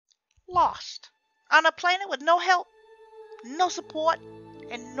lost on a planet with no help, no support,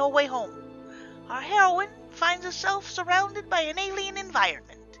 and no way home. Our heroine finds herself surrounded by an alien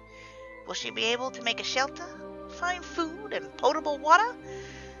environment. Will she be able to make a shelter, find food and potable water?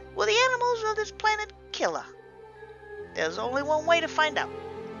 Will the animals of this planet kill her? There's only one way to find out.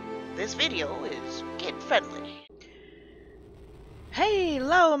 This video is kid-friendly.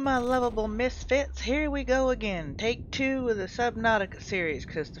 Hello, my lovable misfits. Here we go again. Take 2 of the Subnautica series,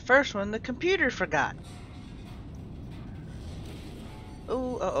 because the first one the computer forgot.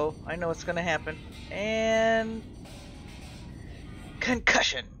 Ooh, uh-oh. I know what's going to happen. And...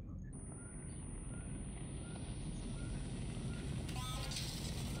 concussion.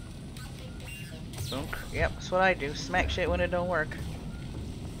 Boom. Yep, that's what I do. Smack shit when it don't work.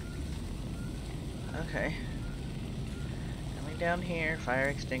 Okay. Coming down here, fire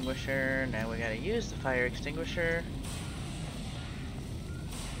extinguisher. Now we gotta use the fire extinguisher.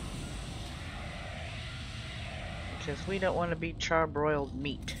 Because we don't want to be charbroiled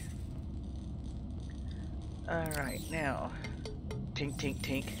meat. Alright, now. Tink, tink,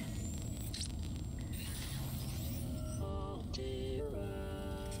 tink.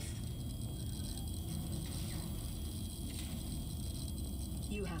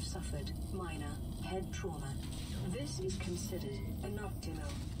 You have suffered minor head trauma. This is considered an optimal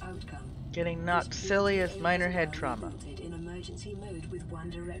outcome. Getting knocked silly is minor head trauma. In emergency mode with one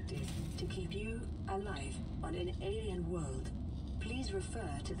directive: to keep you alive on an alien world. Please refer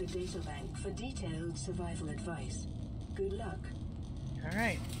to the databank for detailed survival advice. Good luck.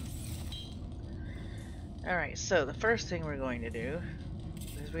 Alright. Alright, so the first thing we're going to do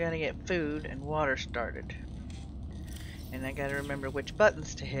is we gotta get food and water started. And I gotta remember which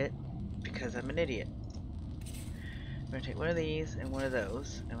buttons to hit because I'm an idiot. I'm gonna take one of these and one of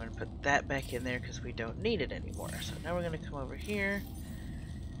those. I'm gonna put that back in there because we don't need it anymore. So now we're gonna come over here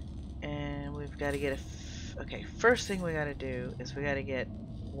and we've got to get okay, first thing we gotta do is we gotta get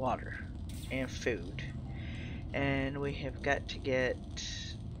water and food. And we have got to get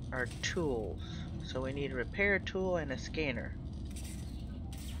our tools. So we need a repair tool and a scanner.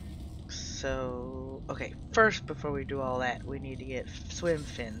 So, okay, first before we do all that, we need to get swim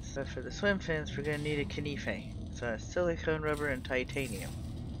fins. So for the swim fins, we're going to need a canife. So silicone rubber and titanium.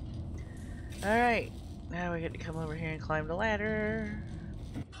 Alright, now we get to come over here and climb the ladder.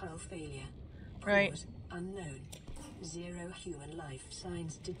 Hull failure. Right. Cause unknown. 0 human life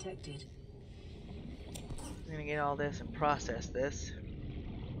signs detected. We're going to get all this and process this.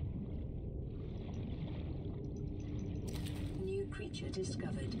 New creature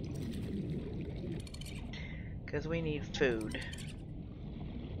discovered. Because we need food.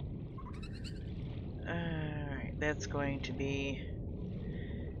 Alright, that's going to be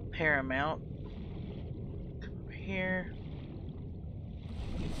paramount. Come over here.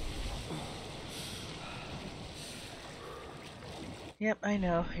 Yep, I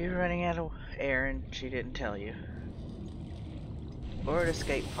know. You're running out of air and she didn't tell you. Or an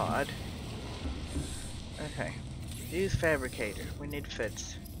escape pod. Okay. Use fabricator. We need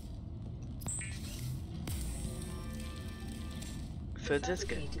foods. Foods is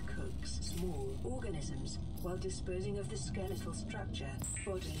good. Fabricator cooks small organisms while disposing of the skeletal structure,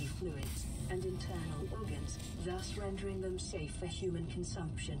 bodily fluids, and internal organs, thus rendering them safe for human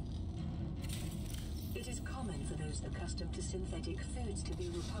consumption. It is common for those accustomed to synthetic foods to be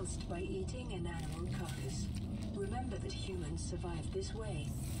repulsed by eating an animal carcass. Remember that humans survived this way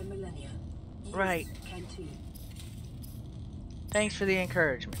for millennia. You Right. can too. Thanks for the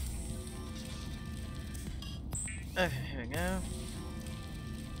encouragement. Okay, here we go.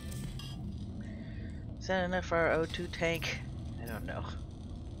 Is that enough for our O2 tank? I don't know.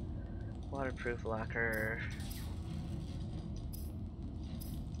 Waterproof locker.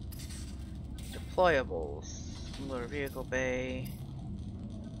 Deployables. Motor vehicle bay.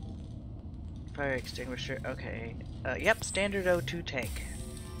 Fire extinguisher. Okay. Yep, standard O2 tank.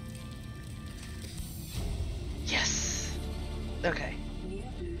 Yes! Okay. New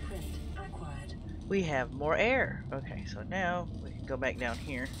blueprint acquired. We have more air. Okay, so now we can go back down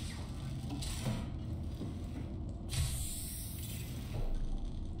here.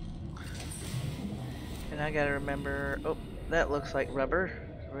 And I gotta remember, oh, that looks like rubber.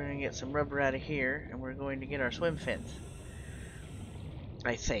 We're gonna get some rubber out of here, and we're going to get our swim fins.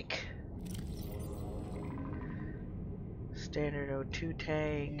 I think. Standard O2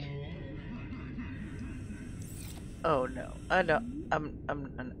 tank. Oh no, I don't.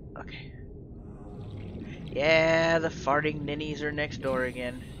 I'm okay. Yeah, the farting ninnies are next door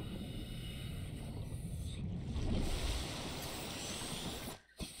again.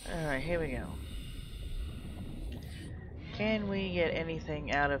 Alright, here we go. Can we get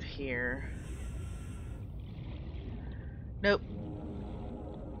anything out of here? Nope.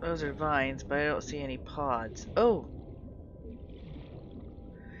 Those are vines, but I don't see any pods. Oh!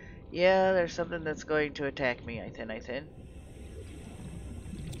 Yeah, there's something that's going to attack me, I think.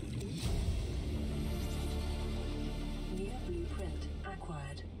 New blueprint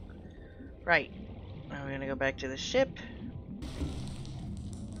acquired. Right. Now we're gonna go back to the ship.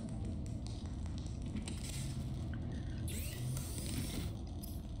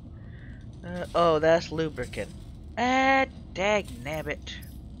 Oh, that's lubricant. Ah, dagnabbit.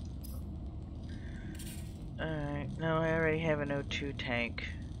 Alright, no, I already have an O2 tank.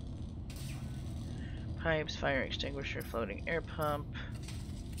 Pipes, fire extinguisher, floating air pump.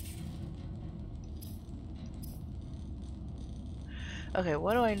 Okay,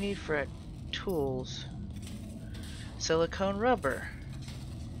 what do I need for tools? Silicone rubber.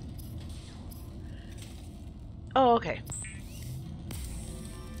 Oh, okay.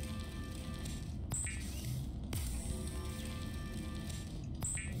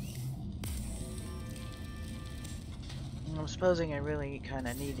 I'm supposing I really kind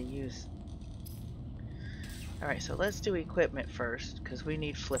of need to use... Alright, so let's do equipment first, because we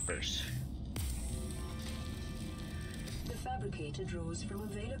need flippers. The fabricator draws from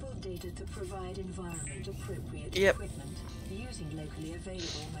available data to provide environment-appropriate Yep. equipment using locally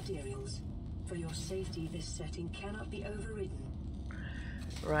available materials. For your safety, this setting cannot be overridden.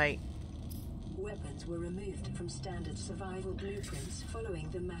 Right. Weapons were removed from standard survival blueprints following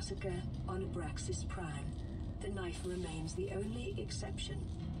the massacre on Abraxas Prime. The knife remains the only exception.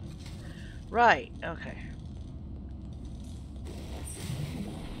 Right, okay.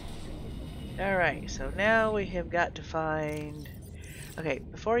 Alright, so now we have got to find... Okay,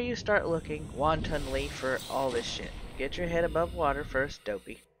 before you start looking wantonly for all this shit, get your head above water first,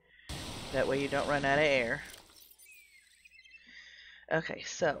 dopey. That way you don't run out of air. Okay,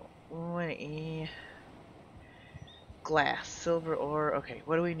 so... glass, silver ore. Okay,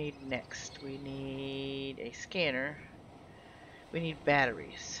 what do we need next? We need a scanner. We need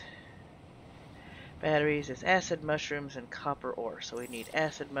batteries. Batteries is acid mushrooms and copper ore. So we need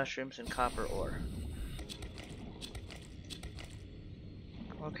acid mushrooms and copper ore.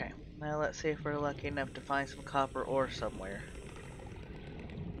 Okay, now let's see if we're lucky enough to find some copper ore somewhere.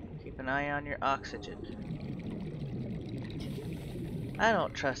 Keep an eye on your oxygen. I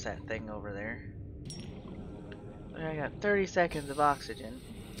don't trust that thing over there. I got 30 seconds of oxygen,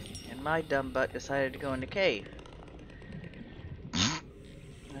 and my dumb butt decided to go in the cave. I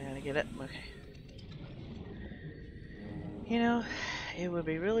gotta get it. Okay. You know, it would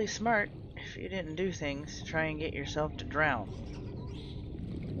be really smart if you didn't do things to try and get yourself to drown.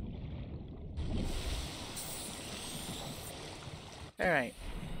 Alright.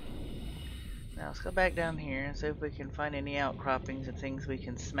 Now let's go back down here and see if we can find any outcroppings of things we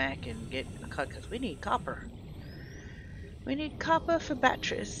can smack and get a cut, because we need copper. We need copper for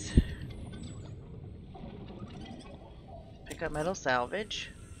batteries. Pick up metal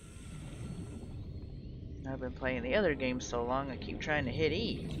salvage. I've been playing the other games so long I keep trying to hit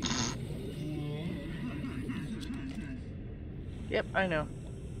E. Yep, I know.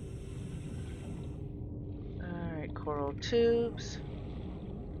 Alright, coral tubes.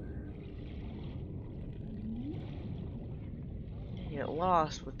 You get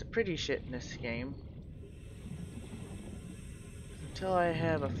lost with the pretty shit in this game. Until I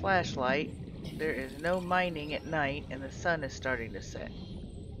have a flashlight, there is no mining at night and the sun is starting to set.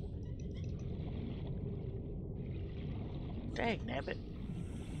 Dagnabbit.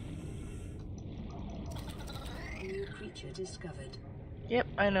 New creature discovered. Yep,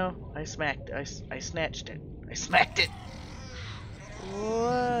 I know. I snatched it. I smacked it.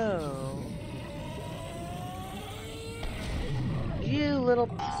 Whoa. You little...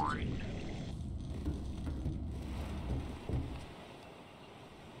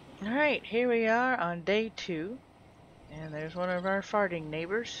 Alright, here we are on day 2. And there's one of our farting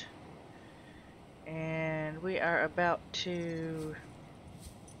neighbors. And we are about to...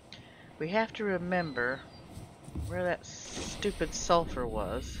 We have to remember where that stupid sulfur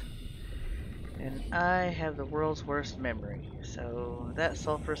was. And I have the world's worst memory. So that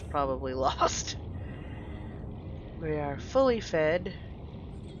sulfur's probably lost. We are fully fed.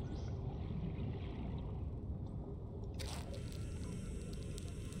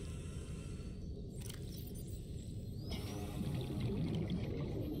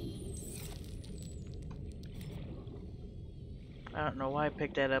 I don't know why I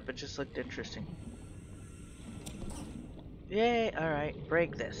picked that up, it just looked interesting. Yay, alright,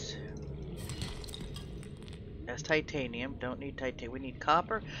 break this. That's titanium, don't need titanium. We need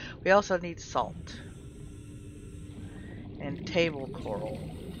copper, we also need salt. and table coral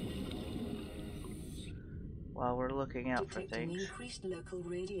while we're looking out for things. Increased local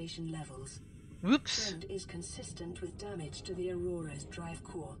radiation levels. Whoops! Trend is consistent with damage to the Aurora's drive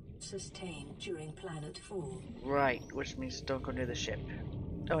core sustained during planet fall. Right, which means don't go near the ship.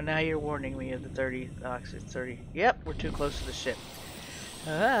 Oh, now you're warning me of the 30 oxygen. 30. Yep, we're too close to the ship.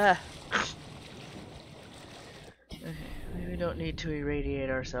 Ah! Okay, we don't need to irradiate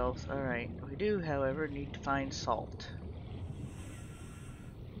ourselves. Alright, we do, however, need to find salt.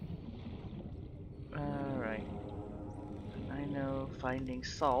 Alright. I know finding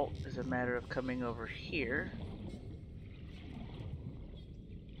salt is a matter of coming over here.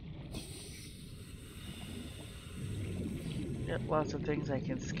 Yep, lots of things I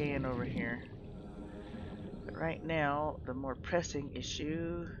can scan over here. But right now, the more pressing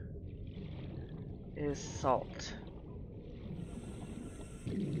issue is salt.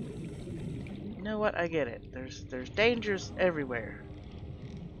 You know what? I get it. There's dangers everywhere.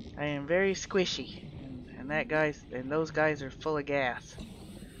 I am very squishy, and those guys are full of gas.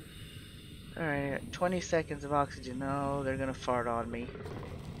 Alright, 20 seconds of oxygen. No, they're gonna fart on me.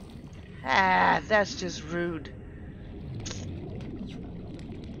 Ah, that's just rude.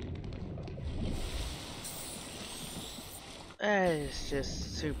 That is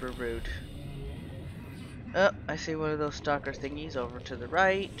just super rude. Oh, I see one of those stalker thingies over to the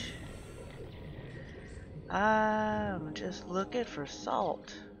right. I'm just looking for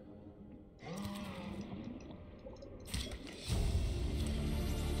salt.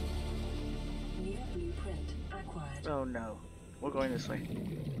 New blueprint acquired. Oh no, we're going this way.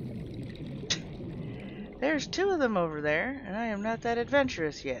 There's two of them over there, and I am not that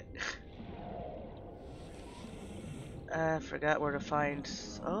adventurous yet. I forgot where to find...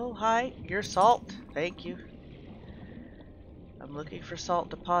 Oh, hi, you're salt. Thank you. I'm looking for salt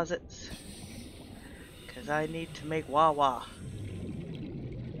deposits. Because I need to make wah-wah.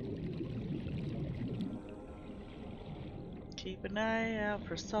 Keep an eye out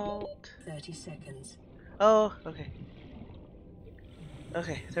for salt. 30 seconds. Oh, okay.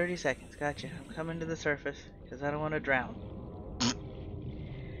 Okay, 30 seconds. Gotcha. I'm coming to the surface because I don't want to drown.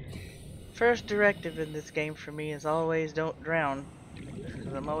 First directive in this game for me is always don't drown.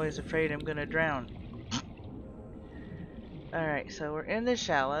 Because I'm always afraid I'm going to drown. Alright, so we're in the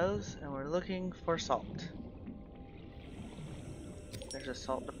shallows and we're looking for salt. There's a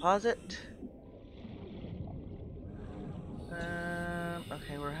salt deposit.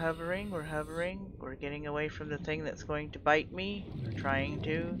 Okay, we're hovering, we're getting away from the thing that's going to bite me. We're trying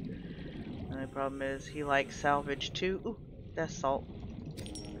to. The only problem is he likes salvage too. Ooh, that's salt.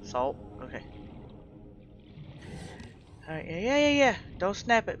 Salt, okay. Alright, yeah. Don't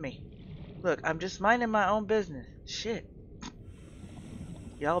snap at me. Look, I'm just minding my own business. Shit.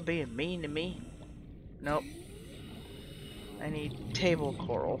 Y'all being mean to me? Nope. I need table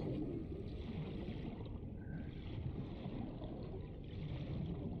coral.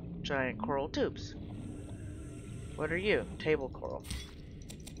 Giant coral tubes. What are you? Table coral.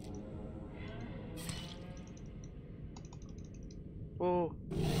 Ooh.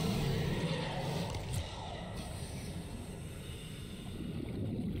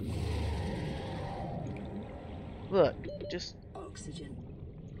 Look, just... Oxygen.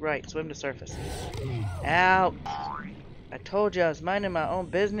 Right, swim to surface. Ow! I told you I was minding my own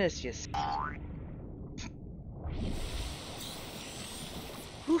business, you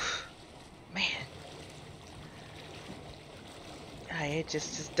Whew. Man. It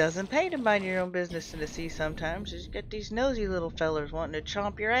just doesn't pay to mind your own business in the sea sometimes. You just get these nosy little fellers wanting to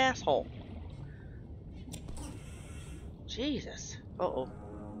chomp your asshole. Jesus. Uh-oh.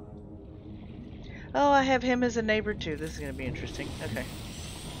 Oh, I have him as a neighbor too. This is going to be interesting. Okay.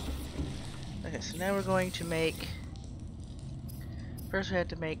 Okay, so now we're going to make... First we had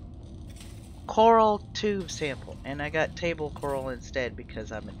to make coral tube sample. And I got table coral instead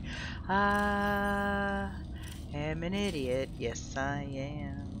because I'm an idiot. Yes, I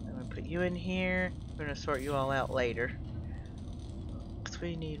am. I'm going to put you in here. We're going to sort you all out later. Because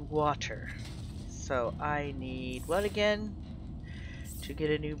we need water. So I need what again? To get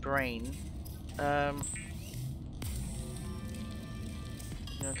a new brain.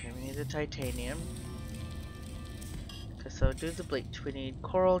 Okay, we need the titanium. So do the bleach. We need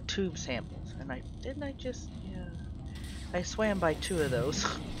coral tube samples. And didn't I just, yeah. I swam by 2 of those.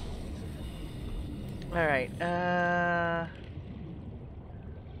 Alright, I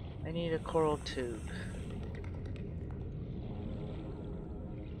need a coral tube.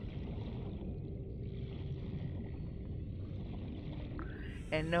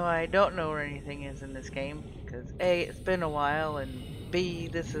 And no, I don't know where anything is in this game, because A, it's been a while, and B,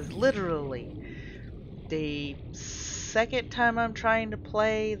 this is literally the second time I'm trying to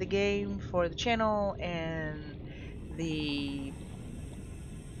play the game for the channel, and the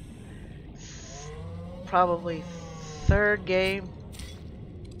probably third game.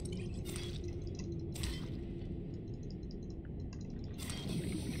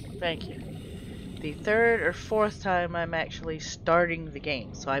 Thank you. The third or fourth time I'm actually starting the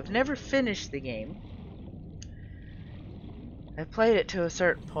game. So I've never finished the game. I played it to a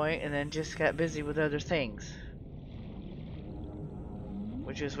certain point and then just got busy with other things.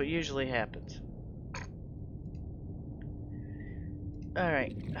 Which is what usually happens.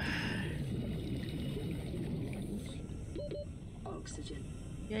 Alright. Oxygen.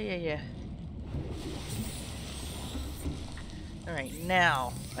 Yeah. Alright,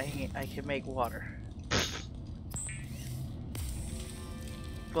 now I can make water.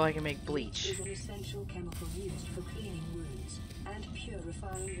 Well, I can make bleach. Is an essential chemical used for cleaning wounds and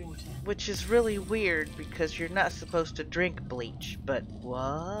purifying water. Which is really weird because you're not supposed to drink bleach, but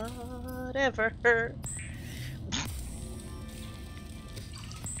whatever.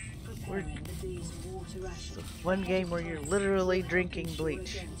 Preparing the day's water ration. One game where you're literally drinking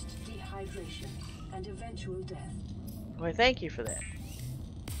bleach. Against dehydration and eventual death. Why, thank you for that.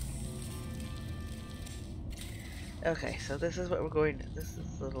 Okay, so this is what we're going to. This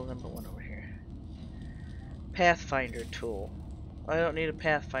is little number one over here. Pathfinder tool. I don't need a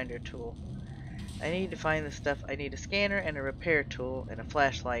Pathfinder tool. I need to find the stuff. I need a scanner and a repair tool and a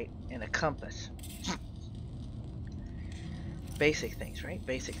flashlight and a compass. Basic things, right?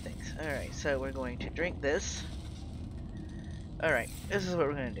 Basic things. Alright, so we're going to drink this. Alright, this is what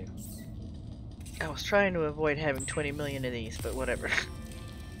we're going to do. I was trying to avoid having 20 million of these, but whatever.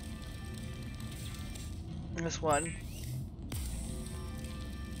 This one.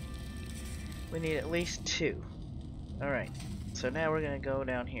 We need at least 2. Alright, so now we're going to go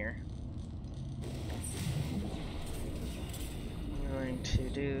down here. We're going to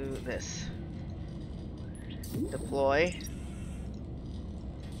do this. Deploy.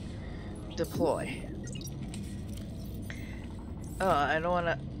 Deploy. Oh, I don't want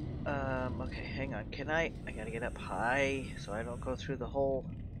to... okay, hang on. Can I gotta get up high so I don't go through the whole...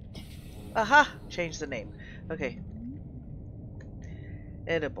 Aha! Change the name. Okay.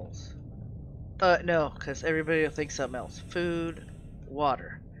 Edibles. No, because everybody will think something else. Food,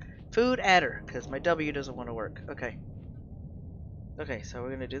 water. Food adder, because my W doesn't want to work. Okay. Okay, so we're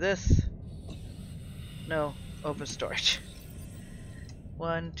gonna do this. No, open storage.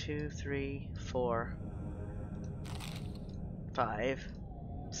 1, 2, 3, 4, 5,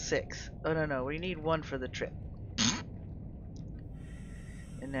 6. Oh no, we need 1 for the trip.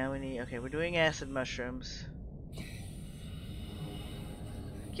 And now we need, okay, we're doing acid mushrooms.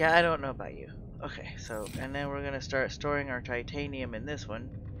 Yeah, I don't know about you. Okay, so, and then we're gonna start storing our titanium in this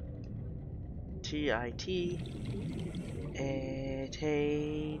one. T-I-T.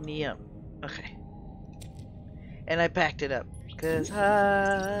 Titanium. Okay. And I packed it up, because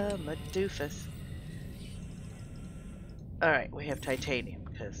I'm a doofus. Alright, we have titanium,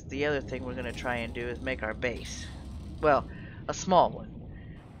 because the other thing we're gonna try and do is make our base. Well, a small one.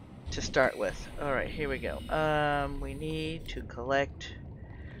 To start with. Alright, here we go. We need to collect...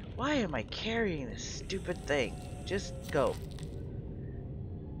 Why am I carrying this stupid thing? Just go.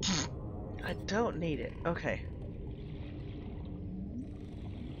 I don't need it. Okay.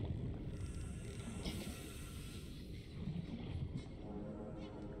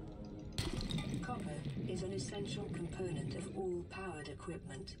 Copper is an essential component of all powered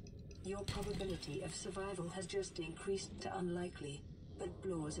equipment. Your probability of survival has just increased to unlikely, but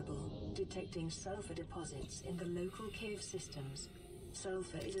plausible, detecting sulfur deposits in the local cave systems.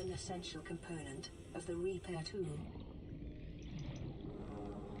 Sulfur is an essential component of the repair tool.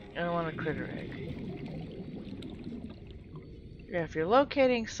 I don't want a critter egg. Yeah, if you're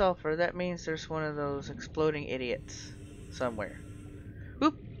locating sulfur, that means there's one of those exploding idiots somewhere.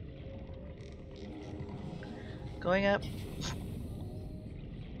 Whoop! Going up.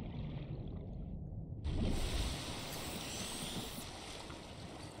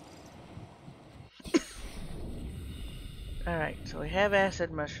 Alright, so we have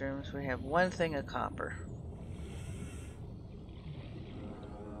acid mushrooms, we have 1 thing of copper.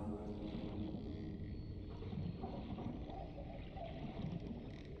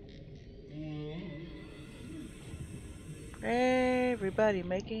 Everybody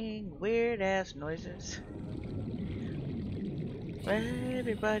making weird ass noises.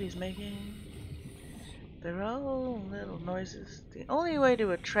 Everybody's making their own little noises. The only way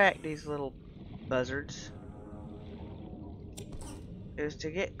to attract these little buzzards is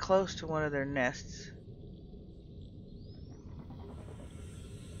to get close to one of their nests.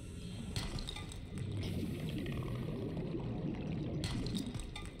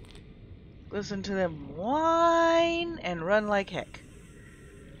 Listen to them whine and run like heck.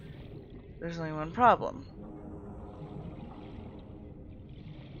 There's only one problem.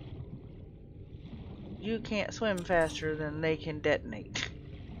 You can't swim faster than they can detonate.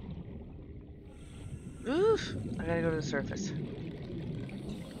 Oof! I gotta go to the surface.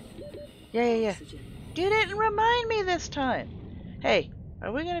 Yeah. You didn't remind me this time! Hey,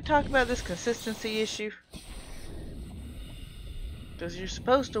 are we gonna talk about this consistency issue? Because you're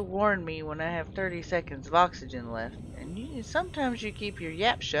supposed to warn me when I have 30 seconds of oxygen left. And sometimes you keep your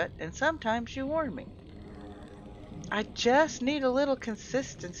yap shut, and sometimes you warn me. I just need a little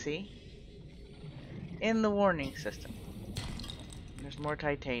consistency in the warning system. There's more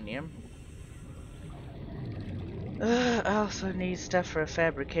titanium. I also need stuff for a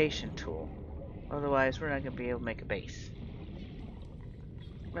fabrication tool. Otherwise, we're not going to be able to make a base.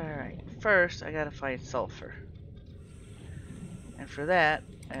 Alright, first I gotta find sulfur. And for that,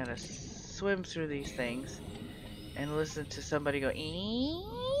 I gotta swim through these things and listen to somebody go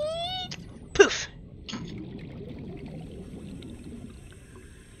eeeeet, poof!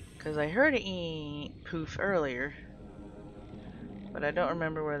 Because I heard an eeeeet, poof earlier, but I don't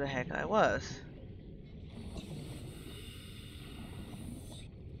remember where the heck I was.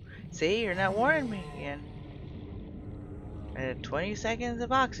 See, you're not warning me again. I had 20 seconds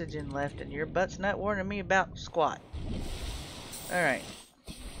of oxygen left and your butt's not warning me about squat. Alright.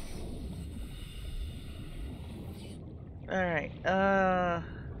 Alright,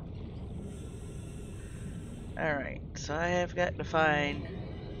 Alright, so I have got to find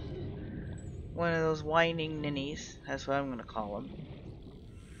one of those whining ninnies. That's what I'm going to call them.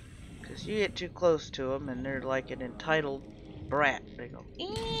 Because you get too close to them and they're like an entitled brat. They go,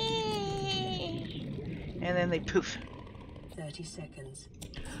 eeeeee, and then they poof. 30 seconds.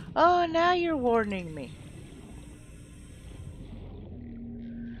 Oh, now you're warning me.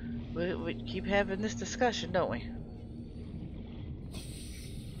 We keep having this discussion, don't we?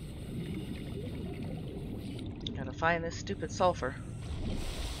 Gotta find this stupid sulfur.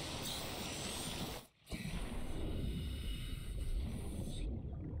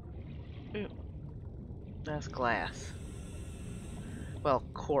 Ooh. That's glass. Well,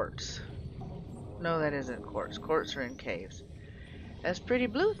 quartz. No, that isn't quartz. Quartz are in caves. That's pretty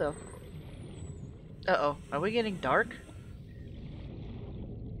blue, though. Uh-oh. Are we getting dark?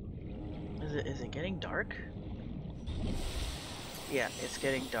 Is it getting dark? Yeah, it's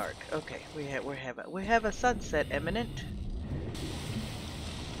getting dark. Okay, we have a sunset imminent.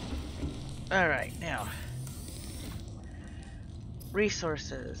 Alright, now.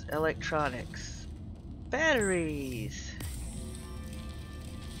 Resources, electronics, batteries.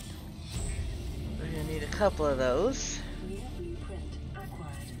 We're gonna need a couple of those. New blueprint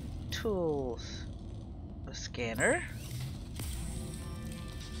acquired. Tools. A scanner.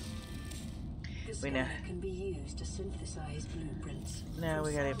 The scanner can be used to synthesize blueprints. Now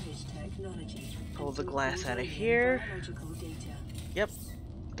we gotta technology pull the glass out of here. Data. Yep,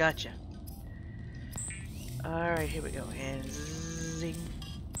 gotcha. Alright, here we go. And zing.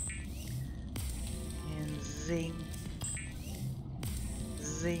 And zing.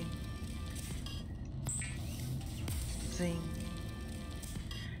 Zing. Zing.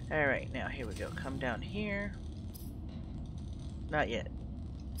 Alright, now here we go. Come down here. Not yet.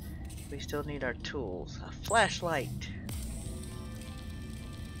 We still need our tools. A flashlight.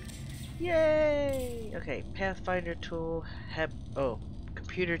 Yay! Okay, Pathfinder tool.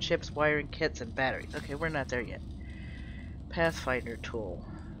 Computer chips, wiring kits, and batteries. Okay, we're not there yet. Pathfinder tool.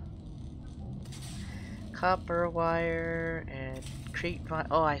 Copper wire and crete vine.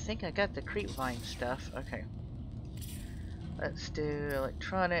 Oh, I think I got the crete vine stuff. Okay. Let's do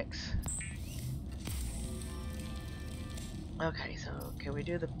electronics. Okay, so can we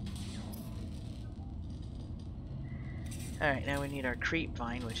do the... Alright, now we need our crete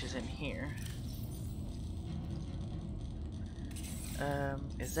vine, which is in here.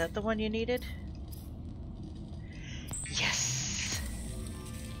 Is that the one you needed? Yes!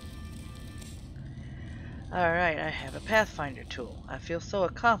 Alright, I have a Pathfinder tool. I feel so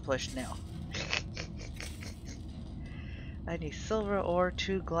accomplished now. I need silver ore,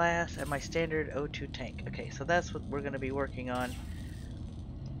 2 glass, and my standard O2 tank. Okay, so that's what we're going to be working on.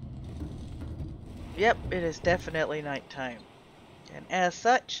 Yep, it is definitely nighttime. And as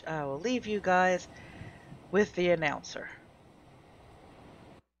such, I will leave you guys with the announcer.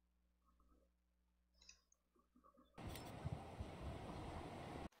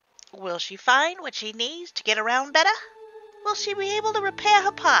 Will she find what she needs to get around better? Will she be able to repair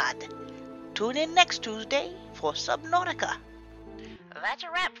her pod? Tune in next Tuesday for Subnautica. That's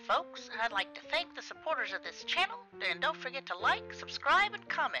a wrap, folks. I'd like to thank the supporters of this channel, and don't forget to like, subscribe, and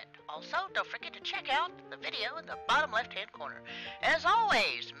comment. Also, don't forget to check out the video in the bottom left-hand corner. As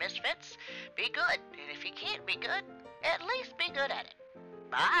always, Misfits, be good, and if you can't be good, at least be good at it.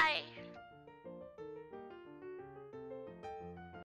 Bye!